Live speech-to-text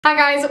Hi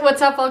guys,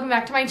 what's up? Welcome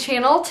back to my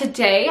channel.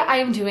 Today I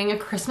am doing a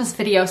Christmas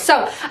video.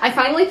 So I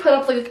finally put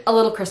up like a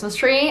little Christmas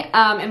tree in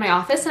my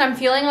office and I'm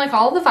feeling like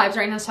all of the vibes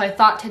right now, so I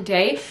thought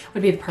today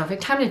would be the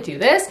perfect time to do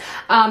this,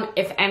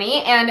 if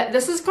any. And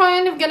this is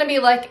kind of gonna be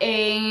like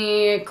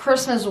a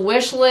Christmas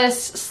wish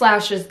list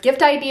slash just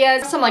gift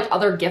ideas, some like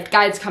other gift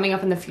guides coming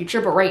up in the future,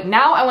 but right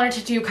now I wanted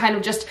to do kind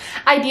of just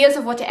ideas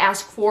of what to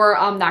ask for,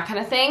 that kind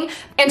of thing.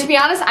 And to be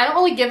honest, I don't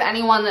really give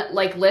anyone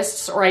like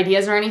lists or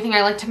ideas or anything.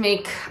 I like to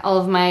make all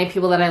of my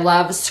people that I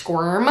love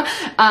squirm.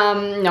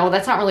 No,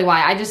 that's not really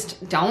why. I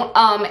just don't.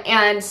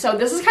 And so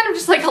this is kind of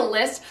just like a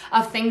list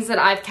of things that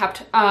I've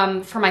kept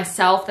for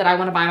myself that I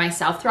want to buy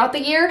myself throughout the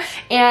year.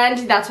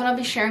 And that's what I'll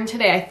be sharing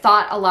today. I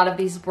thought a lot of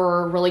these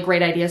were really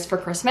great ideas for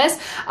Christmas.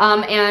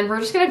 And we're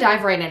just going to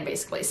dive right in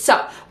basically.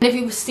 So if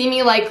you see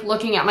me like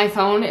looking at my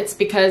phone, it's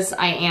because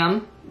I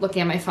am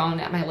looking at my phone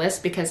at my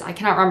list because I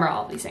cannot remember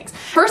all of these things.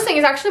 First thing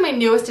is actually my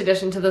newest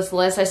addition to this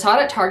list. I saw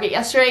it at Target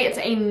yesterday. It's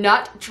a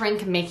nut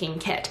drink making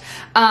kit.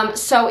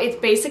 So it's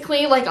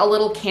basically like a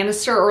little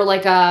canister or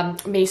like a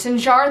mason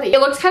jar. It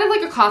looks kind of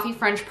like a coffee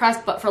French press,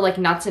 but for like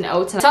nuts and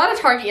oats. And I saw it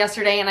at Target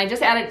yesterday and I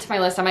just added it to my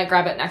list. I might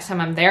grab it next time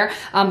I'm there.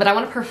 But I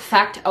want to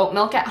perfect oat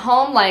milk at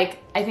home. Like,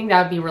 I think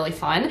that would be really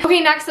fun.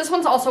 Okay, next, this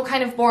one's also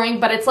kind of boring,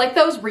 but it's like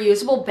those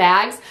reusable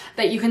bags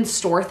that you can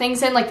store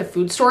things in, like the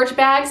food storage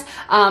bags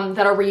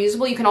that are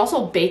reusable. You can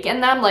also bake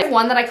in them. Like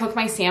one that I cook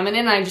my salmon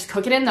in, and I just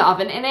cook it in the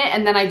oven in it,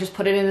 and then I just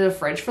put it into the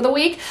fridge for the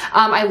week.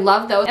 I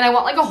love those, and I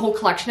want like a whole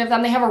collection of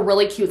them. They have a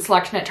really cute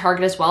selection at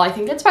Target as well. I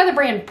think it's by the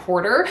brand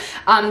Porter.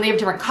 They have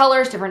different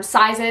colors, different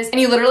sizes,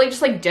 and you literally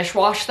just like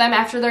dishwash them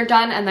after they're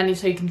done, and then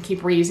so you can keep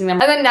reusing them.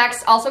 And then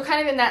next, also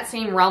kind of in that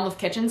same realm of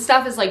kitchen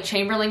stuff, is like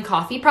Chamberlain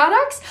coffee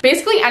products.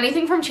 Basically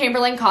anything from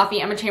Chamberlain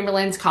Coffee, Emma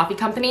Chamberlain's coffee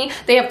company.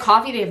 They have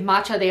coffee, they have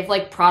matcha, they have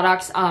like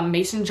products,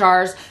 mason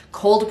jars,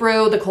 cold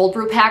brew, the cold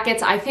brew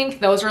packets. I think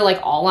those are like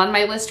all on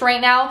my list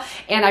right now,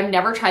 and I've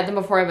never tried them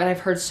before, but I've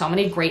heard so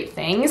many great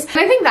things. And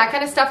I think that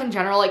kind of stuff in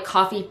general, like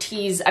coffee,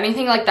 teas,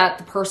 anything like that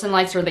the person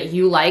likes or that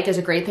you like is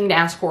a great thing to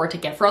ask for or to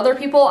get for other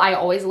people. I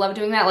always love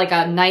doing that, like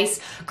a nice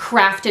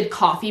crafted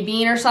coffee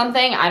bean or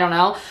something. I don't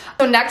know.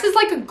 So next is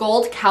like a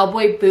gold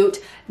cowboy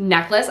boot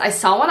necklace. I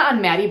saw one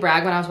on Maddie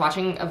Bragg when I was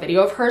watching a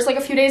video of hers like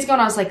a few days ago,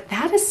 and I was like,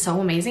 that is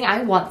so amazing.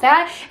 I want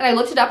that. And I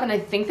looked it up and I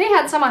think they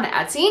had some on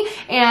Etsy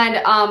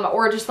and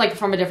or just like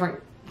from a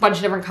bunch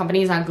of different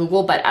companies on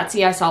Google, but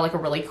Etsy I saw like a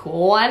really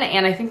cool one,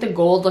 and I think the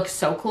gold looks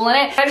so cool in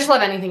it. I just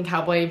love anything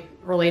cowboy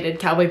related,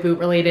 cowboy boot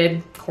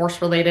related,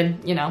 horse related,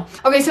 you know.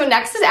 Okay, so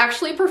next is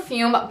actually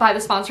perfume by the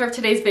sponsor of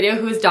today's video,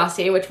 who is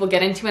Dossier, which we'll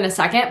get into in a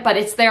second, but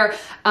it's their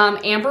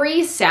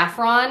Ambery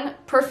Saffron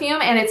perfume,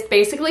 and it's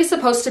basically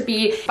supposed to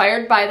be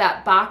inspired by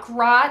that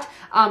Baccarat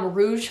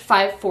Rouge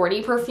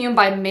 540 perfume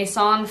by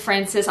Maison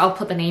Francis, I'll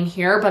put the name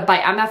here, but by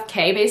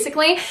MFK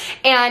basically,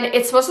 and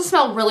it's supposed to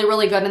smell really,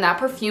 really good, and that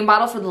perfume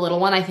bottle for the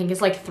little one I think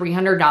is like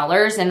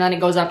 $300, and then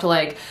it goes up to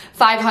like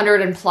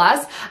 $500 and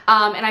plus,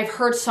 and I've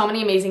heard so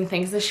many amazing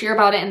things this year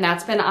about it, and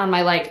that's been on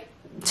my like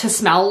to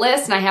smell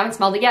list, and I haven't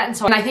smelled it yet,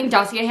 and I think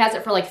Dossier has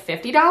it for like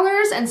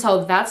 $50, and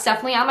so that's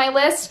definitely on my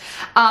list.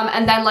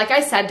 And then like I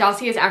said,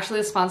 Dossier is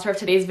actually the sponsor of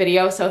today's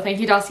video, so thank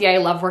you, Dossier. I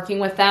love working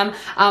with them.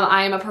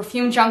 I am a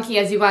perfume junkie,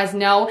 as you guys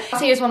know.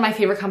 Dossier is one of my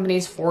favorite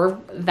companies for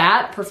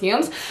that,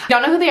 perfumes. If you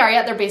don't know who they are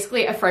yet, they're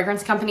basically a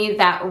fragrance company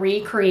that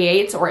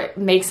recreates or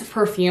makes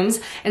perfumes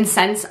and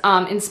scents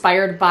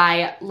inspired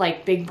by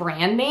like big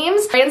brand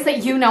names, brands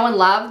that you know and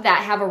love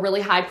that have a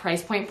really high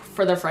price point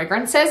for their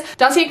fragrances.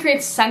 Dossier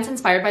creates scents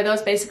inspired by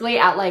those basically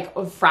at like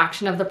a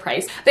fraction of the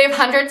price. They have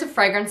hundreds of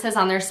fragrances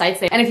on their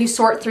sites, and if you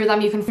sort through them,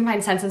 you can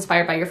find scents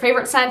inspired by your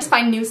favorite scent.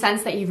 Find new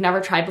scents that you've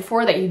never tried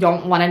before that you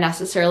don't want to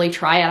necessarily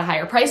try at a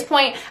higher price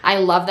point. I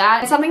love that.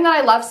 And something that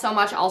I love so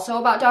much also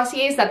about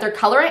Dossier is that they're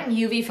colorant and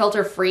UV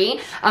filter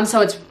free. So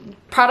it's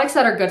products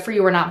that are good for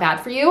you or not bad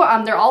for you.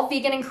 They're all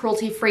vegan and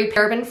cruelty-free,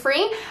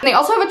 paraben-free. And they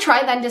also have a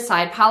try then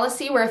decide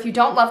policy where if you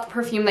don't love the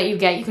perfume that you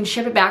get, you can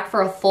ship it back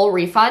for a full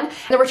refund.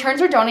 The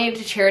returns are donated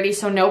to charity,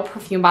 so no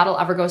perfume bottle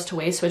ever goes to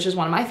waste, which is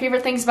one of my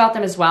favorite things about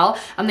them as well.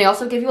 They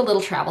also give you a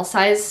little travel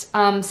size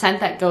scent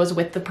that goes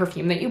with the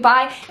perfume that you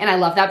buy, and I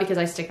love that because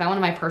I stick that one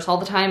in my purse all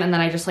the time, and then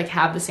I just like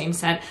have the same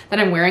scent that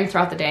I'm wearing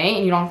throughout the day,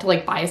 and you don't have to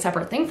like buy a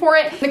separate thing for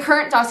it. The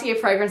current Dossier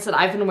fragrance that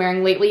I've been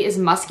wearing lately is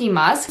Musky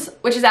Musk,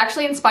 which is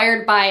actually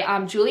inspired by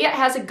Juliet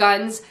Has a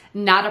Guns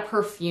Not a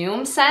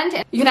Perfume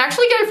scent. You can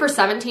actually get it for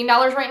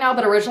 $17 right now,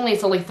 but originally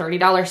it's only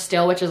 $30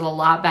 still, which is a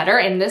lot better.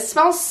 And this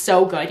smells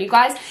so good, you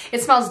guys.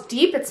 It smells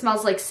deep, it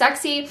smells like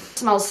sexy, it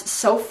smells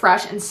so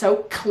fresh and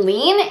so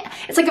clean.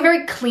 It's like a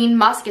very clean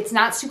musk. It's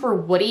not super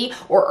woody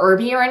or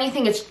herby or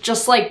anything. It's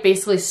just like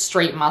basically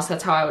straight musk.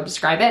 That's how I would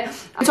describe it.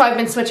 And so I've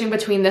been switching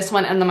between this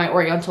one and then my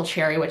Oriental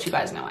Cherry, which you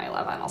guys know I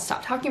love, and I'll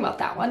stop talking about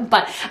that one.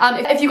 But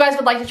if you guys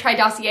would like to try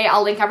Dossier,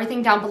 I'll link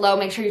everything down below.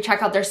 Make sure you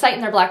check out their site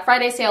and their their Black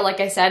Friday sale, like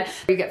I said,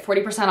 you get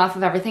 40% off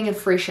of everything and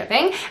free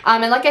shipping.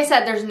 And like I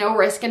said, there's no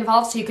risk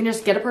involved, so you can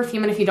just get a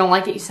perfume, and if you don't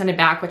like it, you send it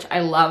back, which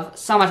I love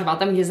so much about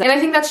them. And I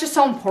think that's just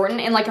so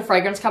important in like a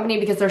fragrance company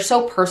because they're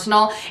so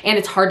personal and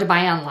it's hard to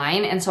buy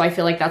online. And so I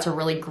feel like that's a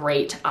really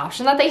great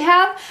option that they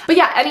have. But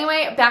yeah,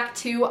 anyway, back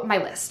to my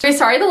list. Okay,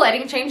 sorry, the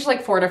lighting changed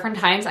like 4 different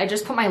times. I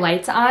just put my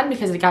lights on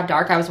because it got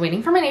dark. I was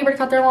waiting for my neighbor to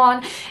cut their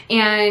lawn,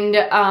 and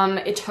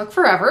it took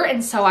forever,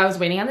 and so I was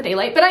waiting on the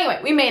daylight. But anyway,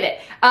 we made it.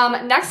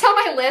 Next on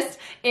my list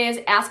is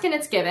Ask and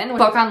It's Given, a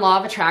book on law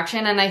of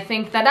attraction, and I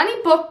think that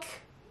any book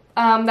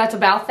that's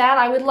about that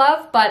I would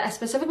love, but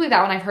specifically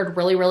that one I've heard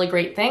really, really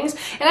great things.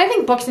 And I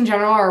think books in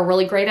general are a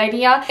really great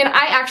idea. And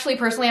I actually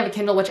personally have a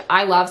Kindle, which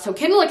I love. So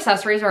Kindle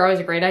accessories are always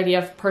a great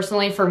idea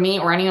personally for me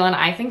or anyone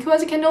I think who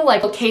has a Kindle,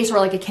 like a case or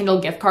like a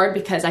Kindle gift card,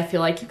 because I feel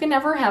like you can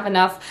never have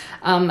enough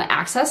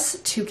access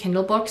to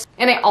Kindle books.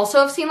 And I also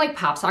have seen like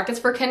pop sockets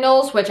for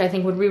Kindles, which I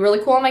think would be really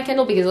cool on my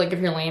Kindle because like if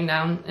you're laying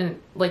down and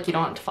like you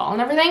don't have to fall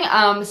and everything.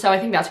 So I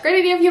think that's a great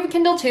idea if you have a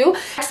Kindle too.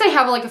 Next I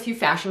have like a few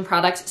fashion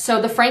products.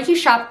 So the Frankie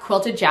Shop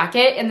quilted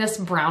jacket in this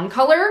brown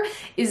color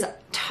is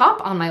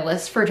top on my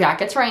list for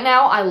jackets right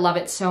now. I love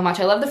it so much.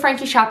 I love the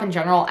Frankie Shop in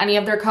general, any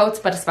of their coats,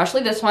 but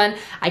especially this one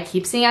I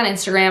keep seeing on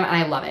Instagram and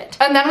I love it.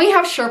 And then we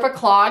have Sherpa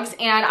clogs,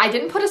 and I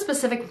didn't put a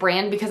specific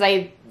brand because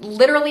I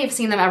literally have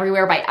seen them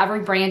everywhere by every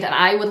brand and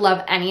I would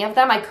love any of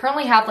them. I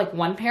currently have like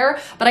one pair,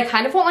 but I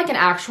kind of want like an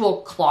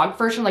actual clog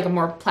version, like a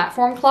more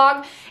platform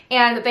clog.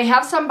 And they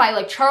have some by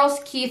like Charles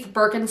Keith,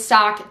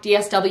 Birkenstock,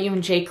 DSW,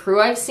 and J.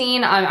 Crew I've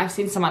seen. I've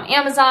seen some on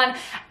Amazon,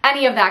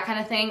 any of that kind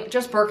of thing,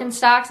 just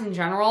Birkenstocks in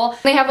general.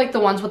 They have like the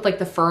ones with like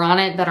the fur on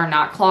it that are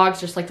not clogs,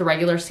 just like the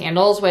regular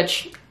sandals,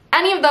 which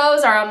any of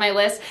those are on my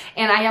list,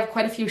 and I have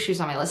quite a few shoes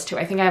on my list too.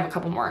 I think I have a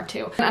couple more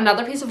too. And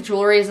another piece of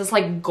jewelry is this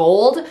like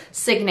gold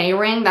Signet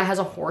ring that has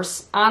a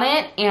horse on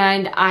it,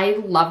 and I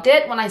loved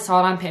it when I saw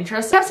it on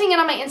Pinterest. I kept seeing it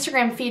on my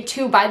Instagram feed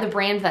too by the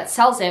brand that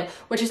sells it,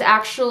 which is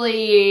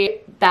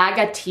actually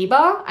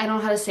Bagatiba. I don't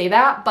know how to say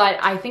that, but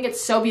I think it's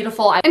so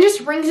beautiful. And just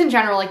rings in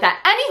general like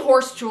that. Any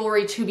horse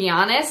jewelry, to be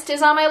honest,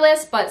 is on my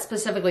list, but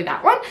specifically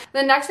that one.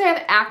 Then next I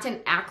have Acton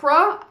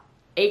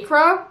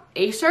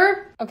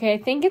Acer. Okay, I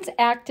think it's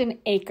Acton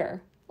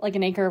Acre, like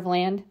an acre of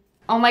land.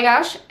 Oh my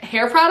gosh,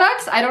 hair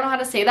products. I don't know how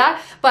to say that,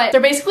 but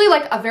they're basically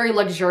like a very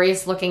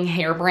luxurious looking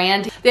hair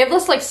brand. They have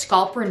this like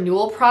scalp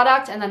renewal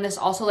product, and then this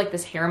also like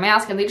this hair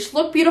mask, and they just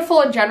look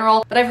beautiful in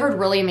general, but I've heard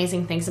really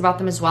amazing things about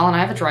them as well, and I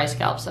have a dry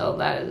scalp, so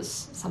that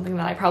is something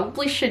that I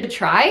probably should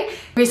try.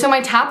 Okay, so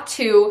my top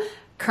 2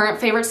 current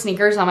favorite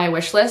sneakers on my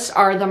wish list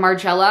are the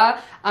Margiela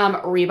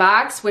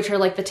Reeboks, which are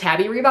like the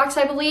tabby Reeboks,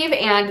 I believe,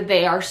 and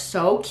they are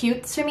so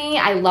cute to me.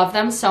 I love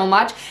them so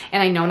much,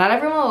 and I know not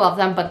everyone will love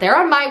them, but they're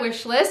on my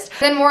wish list.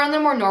 Then more on the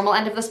more normal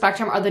end of the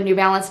spectrum are the New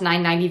Balance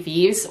 990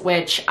 V's,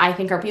 which I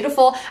think are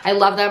beautiful. I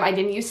love them. I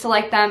didn't used to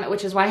like them,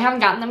 which is why I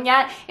haven't gotten them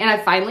yet, and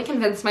I've finally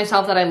convinced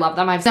myself that I love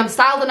them. I've them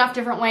styled enough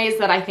different ways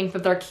that I think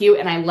that they're cute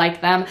and I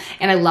like them,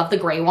 and I love the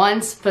gray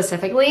ones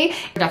specifically.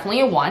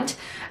 Definitely a want.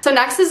 So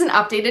next is an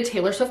updated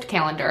Taylor Swift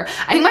calendar.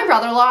 I think my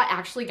brother-in-law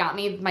actually got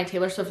me my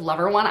Taylor Swift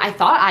Lover one. I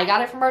thought I got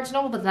it from Barnes &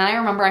 Noble, but then I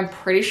remember I'm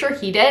pretty sure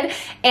he did.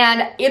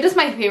 And it is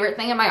my favorite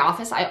thing in my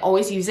office. I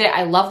always use it.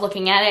 I love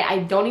looking at it. I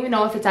don't even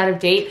know if it's out of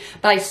date,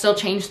 but I still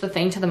change the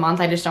thing to the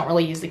month. I just don't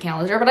really use the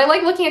calendar, but I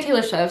like looking at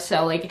Taylor Swift,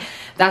 so like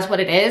that's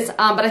what it is.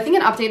 But I think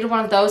an updated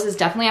one of those is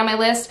definitely on my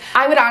list.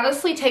 I would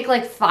honestly take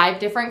like 5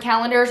 different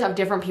calendars of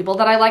different people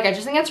that I like. I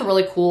just think that's a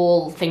really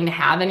cool thing to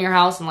have in your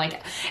house. And like,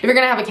 if you're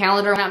gonna have a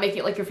calendar, why not make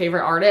it like your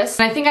favorite artist?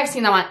 And I think I've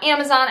seen them on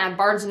Amazon, at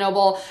Barnes &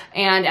 Noble,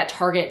 and at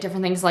Target,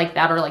 different things like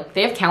that. Or like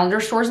they have calendar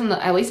stores in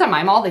the, at least at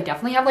my mall, they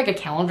definitely have like a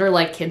calendar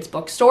like kids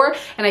bookstore,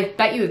 and I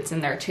bet you it's in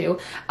there too.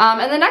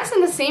 And the next in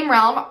the same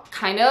realm,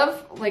 kind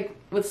of like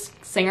with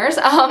singers,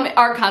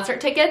 are concert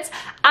tickets.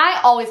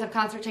 I always have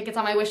concert tickets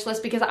on my wish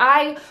list because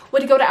I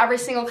would go to every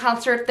single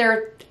concert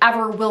there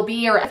ever will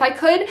be, or if I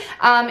could.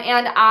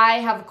 And I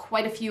have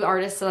quite a few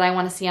artists that I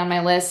want to see on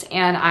my list,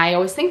 and I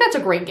always think that's a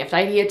great gift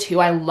idea too.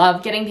 I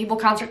love getting people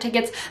concert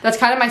tickets. That's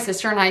kind of my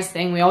sister and I's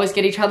thing. We always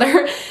get each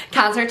other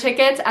concert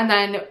tickets, and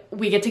then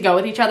we get to go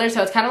with each other.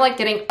 So it's kind of like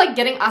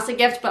getting us a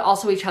gift, but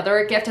also each other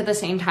a gift at the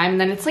same time. And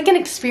then it's like an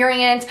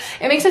experience.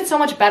 It makes it so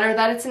much better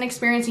that it's an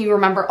experience, and you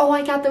remember, oh,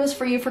 I got those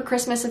for you for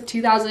Christmas of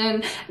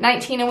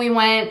 2019, and we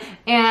went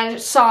and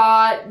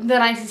saw the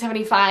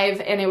 1975,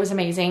 and it was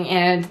amazing,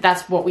 and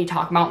that's what we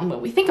talk about and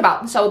what we think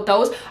about. And so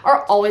those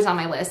are always on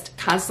my list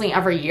constantly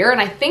every year, and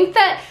I think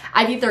that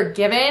I've either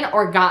given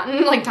or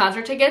gotten like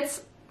concert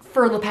tickets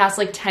for the past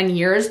like 10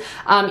 years,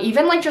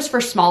 even like just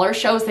for smaller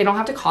shows. They don't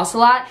have to cost a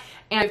lot,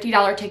 and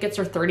 $50 tickets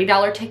or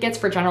 $30 tickets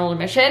for general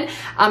admission.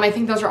 I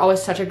think those are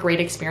always such a great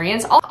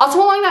experience. Also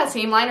along that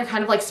same line are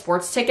kind of like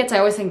sports tickets. I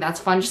always think that's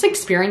fun. Just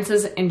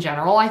experiences in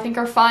general I think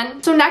are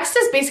fun. So next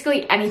is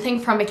basically anything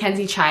from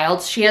Mackenzie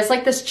Childs. She has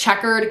like this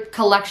checkered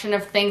collection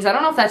of things. I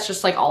don't know if that's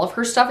just like all of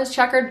her stuff is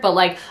checkered, but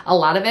like a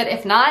lot of it,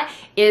 if not,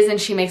 is, and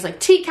she makes like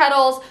tea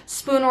kettles,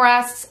 spoon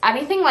rests,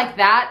 anything like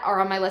that are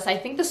on my list. I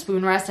think the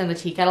spoon rest and the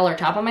tea kettle are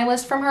top on my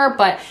list from her,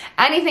 but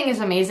anything is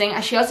amazing.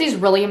 She has these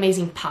really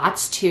amazing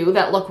pots too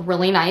that look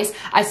really nice.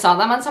 I saw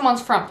them on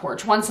someone's front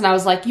porch once and I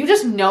was like, you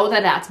just know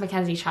that that's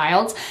Mackenzie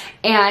Childs,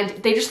 and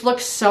they just look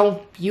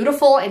so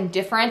beautiful and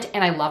different,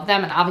 and I love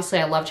them. And obviously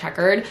I love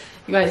checkered.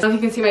 You guys, I don't know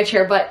if you can see my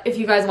chair, but if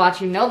you guys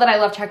watch, you know that I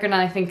love checkered, and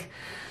I think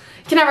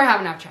you can never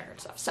have enough checkered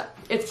stuff, so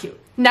it's cute.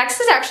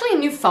 Next is actually a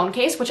new phone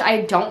case, which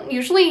I don't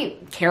usually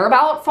care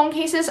about phone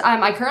cases.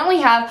 I currently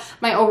have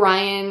my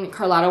Orion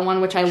Carlotto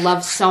one, which I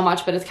love so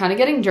much, but it's kind of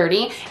getting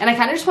dirty, and I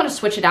kind of just want to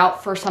switch it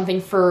out for something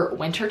for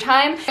winter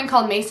time. It's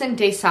called Maison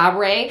de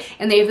Sabre,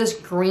 and they have this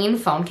green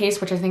phone case,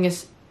 which I think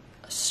is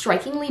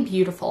strikingly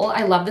beautiful.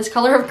 I love this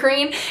color of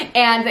green.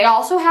 And they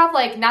also have,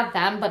 like, not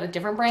them, but a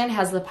different brand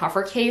has the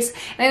puffer case,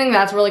 and I think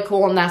that's really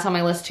cool, and that's on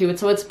my list too.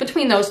 So it's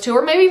between those two,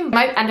 or maybe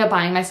might end up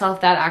buying myself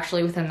that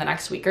actually within the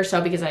next week or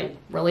so, because I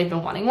really have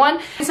been wanting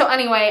one. So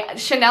anyway,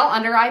 Chanel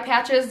under eye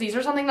patches, these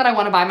are something that I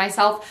want to buy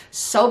myself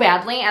so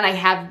badly, and I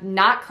have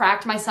not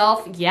cracked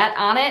myself yet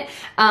on it.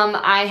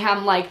 I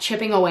am like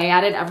chipping away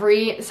at it.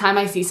 Every time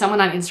I see someone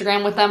on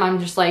Instagram with them,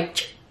 I'm just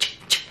like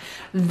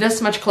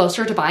this much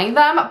closer to buying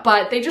them,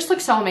 but they just look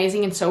so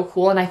amazing and so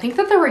cool, and I think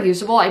that they're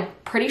reusable. I'm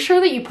pretty sure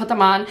that you put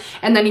them on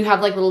and then you have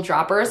like little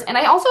droppers, and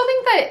I also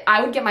think that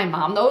I would get my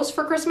mom those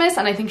for Christmas,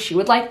 and I think she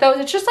would like those.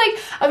 It's just like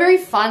a very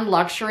fun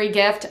luxury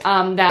gift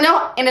and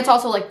it's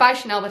also like by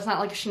Chanel, but it's not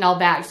like a Chanel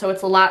bag, so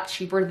it's a lot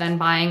cheaper than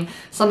buying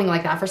something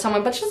like that for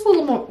someone, but it's just a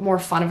little more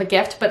fun of a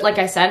gift. But like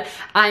I said,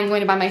 I'm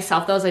going to buy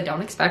myself those. I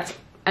don't expect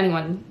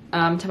anyone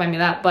to buy me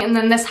that. And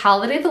then this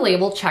Holiday the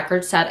Label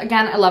checkered set.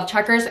 Again, I love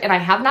checkers, and I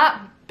have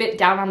not bit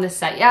down on this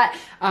set yet.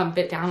 I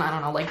don't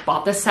know, like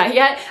bought this set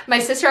yet. My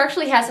sister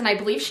actually has, and I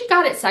believe she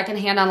got it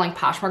secondhand on like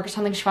Poshmark or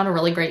something. She found a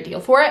really great deal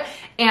for it,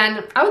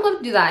 and I would love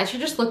to do that. I should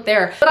just look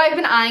there. But I've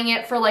been eyeing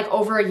it for like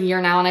over a year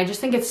now, and I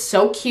just think it's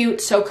so cute,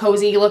 so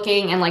cozy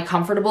looking, and like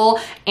comfortable,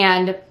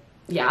 and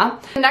yeah.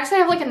 Next I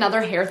have like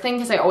another hair thing,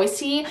 because I always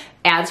see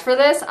ads for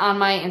this on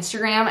my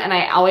Instagram, and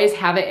I always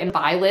have it in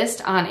buy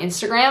list on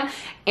Instagram,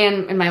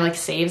 and in my like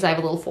saves I have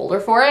a little folder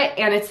for it,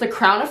 and it's the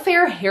Crown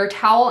Affair hair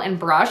towel and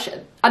brush.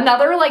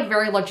 Another like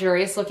very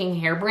luxurious looking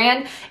hair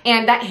brand,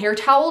 and that hair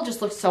towel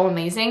just looks so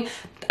amazing.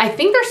 I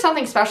think there's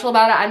something special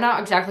about it. I'm not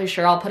exactly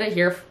sure. I'll put it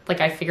here if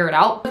like I figure it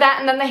out. That,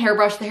 and then the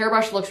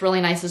hairbrush looks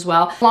really nice as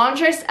well.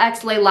 Laundress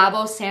X Le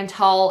Labo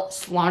Santal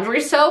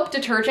laundry soap,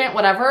 detergent,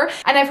 whatever.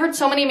 And I've heard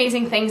so many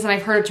amazing things, and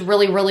I've heard it's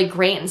really, really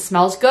great and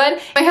smells good.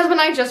 My husband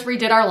and I just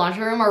redid our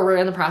laundry room, or we're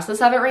in the process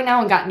of it right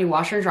now, and got new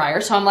washer and dryer.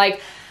 So I'm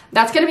like,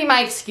 that's gonna be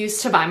my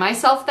excuse to buy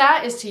myself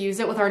that, is to use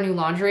it with our new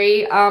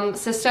laundry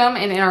system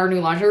and in our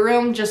new laundry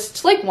room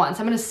just like once.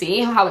 I'm gonna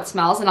see how it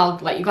smells and I'll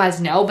let you guys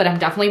know, but I'm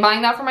definitely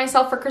buying that for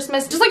myself for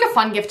Christmas. Just like a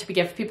fun gift to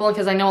give people,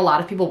 because I know a lot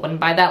of people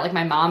wouldn't buy that. Like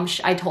my mom,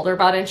 I told her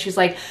about it and she's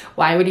like,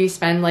 why would you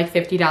spend like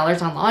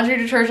 $50 on laundry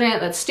detergent?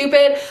 That's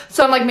stupid.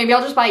 So I'm like, maybe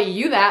I'll just buy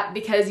you that,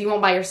 because you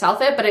won't buy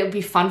yourself it, but it would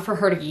be fun for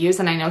her to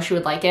use, and I know she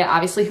would like it.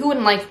 Obviously, who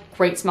wouldn't like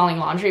great smelling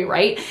laundry,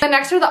 right? The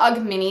next are the UGG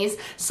minis.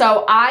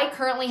 So I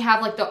currently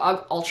have like the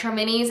UGG Ultra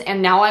minis,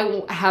 and now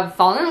I have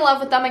fallen in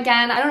love with them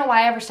again. I don't know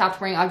why I ever stopped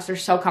wearing Uggs. They're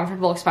so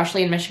comfortable,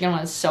 especially in Michigan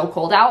when it's so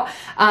cold out.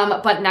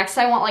 But next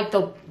I want like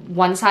the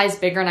one size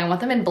bigger, and I want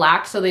them in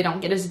black so they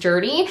don't get as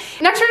dirty.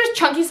 Next are just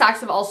chunky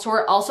socks of all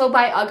sort. Also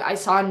by UGG, I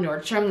saw in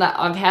Nordstrom that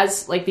UGG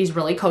has like these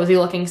really cozy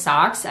looking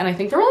socks, and I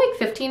think they're like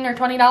 $15 or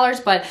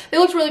 $20, but they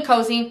look really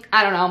cozy.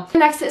 I don't know.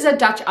 Next is a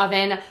Dutch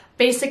oven.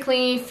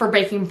 Basically for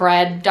baking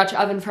bread, Dutch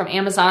oven from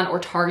Amazon or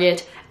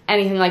Target,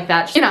 anything like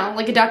that. You know,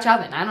 like a Dutch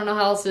oven. I don't know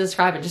how else to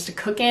describe it. Just to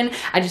cook in.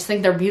 I just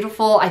think they're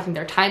beautiful. I think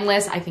they're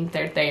timeless. I think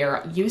they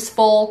are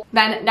useful.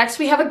 Then next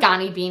we have a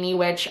Ganni beanie,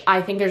 which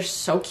I think are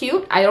so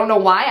cute. I don't know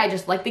why. I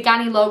just like the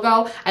Ganni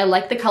logo. I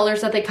like the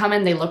colors that they come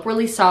in. They look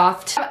really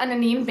soft. An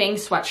Anine Bang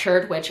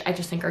sweatshirt, which I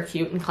just think are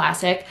cute and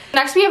classic.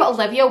 Next we have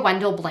Olivia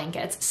Wendell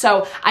blankets.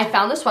 So I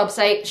found this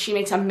website. She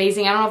makes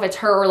amazing, I don't know if it's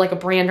her or like a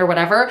brand or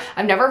whatever.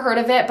 I've never heard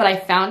of it, but I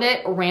found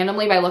it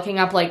randomly by looking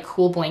up like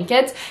cool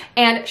blankets.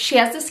 And she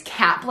has this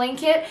cat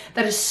blanket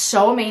that is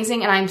so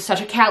amazing, and I'm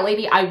such a cat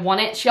lady. I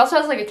want it. She also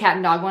has like a cat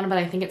and dog one, but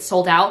I think it's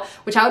sold out,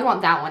 which I would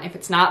want that one if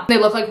it's not. They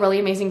look like really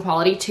amazing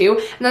quality too.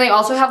 And then they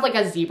also have like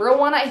a zebra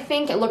one, I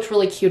think. It looks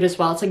really cute as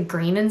well. It's like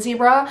green and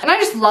zebra. And I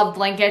just love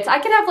blankets. I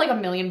could have like a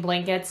million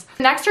blankets.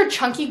 Next are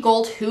chunky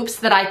gold hoops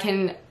that I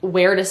can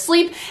wear to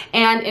sleep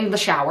and in the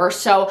shower.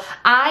 So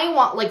I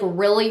want like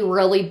really,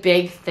 really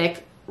big,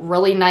 thick,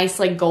 really nice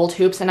like gold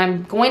hoops, and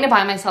I'm going to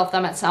buy myself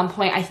them at some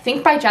point. I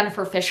think by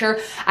Jennifer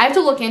Fisher. I have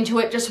to look into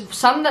it. Just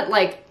some that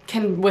like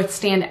can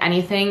withstand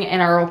anything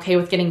and are okay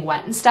with getting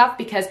wet and stuff,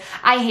 because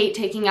I hate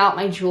taking out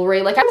my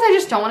jewelry. Like, I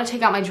just don't want to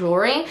take out my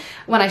jewelry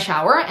when I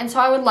shower, and so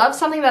I would love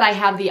something that I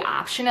have the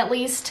option at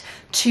least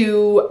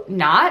to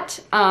not.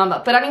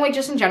 But anyway,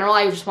 just in general,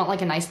 I just want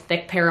like a nice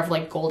thick pair of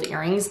like gold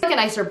earrings, like a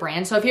nicer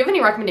brand. So if you have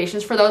any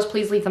recommendations for those,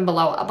 please leave them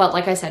below. But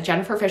like I said,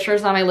 Jennifer Fisher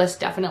is on my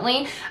list,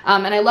 definitely.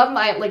 And I love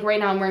my, like right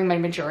now I'm wearing my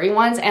Majuri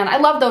ones, and I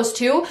love those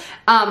too.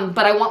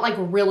 But I want like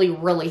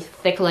really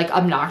thick, like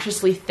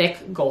obnoxiously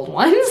thick gold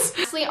ones.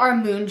 Lastly are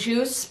Moon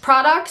Juice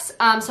products.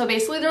 So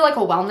basically they're like a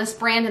wellness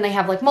brand, and they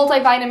have like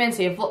multivitamins,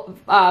 they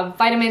have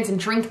vitamins and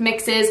drink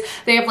mixes.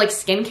 They have like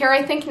skincare,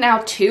 I think now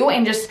too,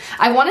 and just,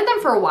 I wanted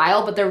them for a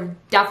while, but they're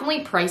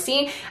definitely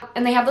pricey.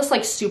 And they have this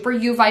like super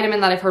U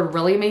vitamin that I've heard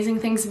really amazing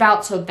things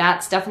about, so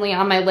that's definitely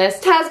on my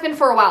list. It has been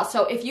for a while,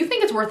 so if you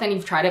think it's worth it and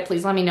you've tried it,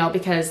 please let me know,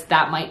 because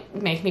that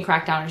might make me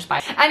crack down and just buy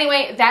it.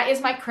 Anyway, that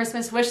is my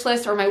Christmas wish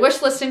list, or my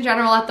wish list in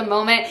general at the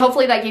moment.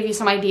 Hopefully that gave you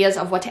some ideas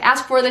of what to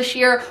ask for this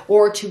year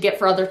or to get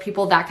for other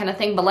people, that kind of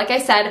thing. But like I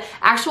said,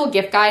 actual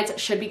gift guides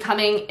should be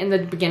coming in the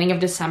beginning of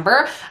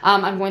December.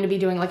 I'm going to be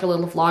doing like a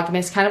little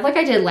vlogmas, kind of like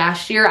I did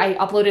last year. I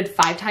uploaded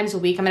 5 times a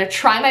week. I'm going to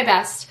try my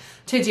best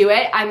to do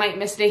it. I might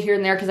miss a day here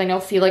and there because I know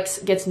Felix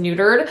gets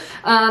neutered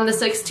on the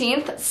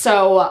 16th.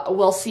 So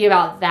we'll see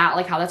about that,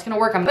 like how that's gonna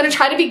work. I'm gonna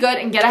try to be good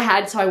and get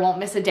ahead so I won't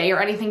miss a day or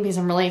anything, because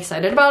I'm really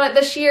excited about it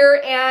this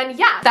year. And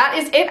yeah, that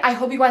is it. I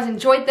hope you guys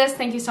enjoyed this.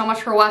 Thank you so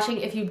much for watching.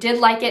 If you did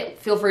like it,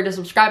 feel free to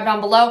subscribe down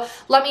below.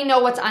 Let me know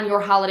what's on your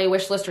holiday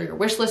wish list or your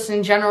wish list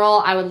in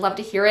general. I would love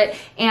to hear it.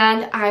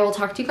 And I will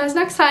talk to you guys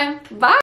next time. Bye.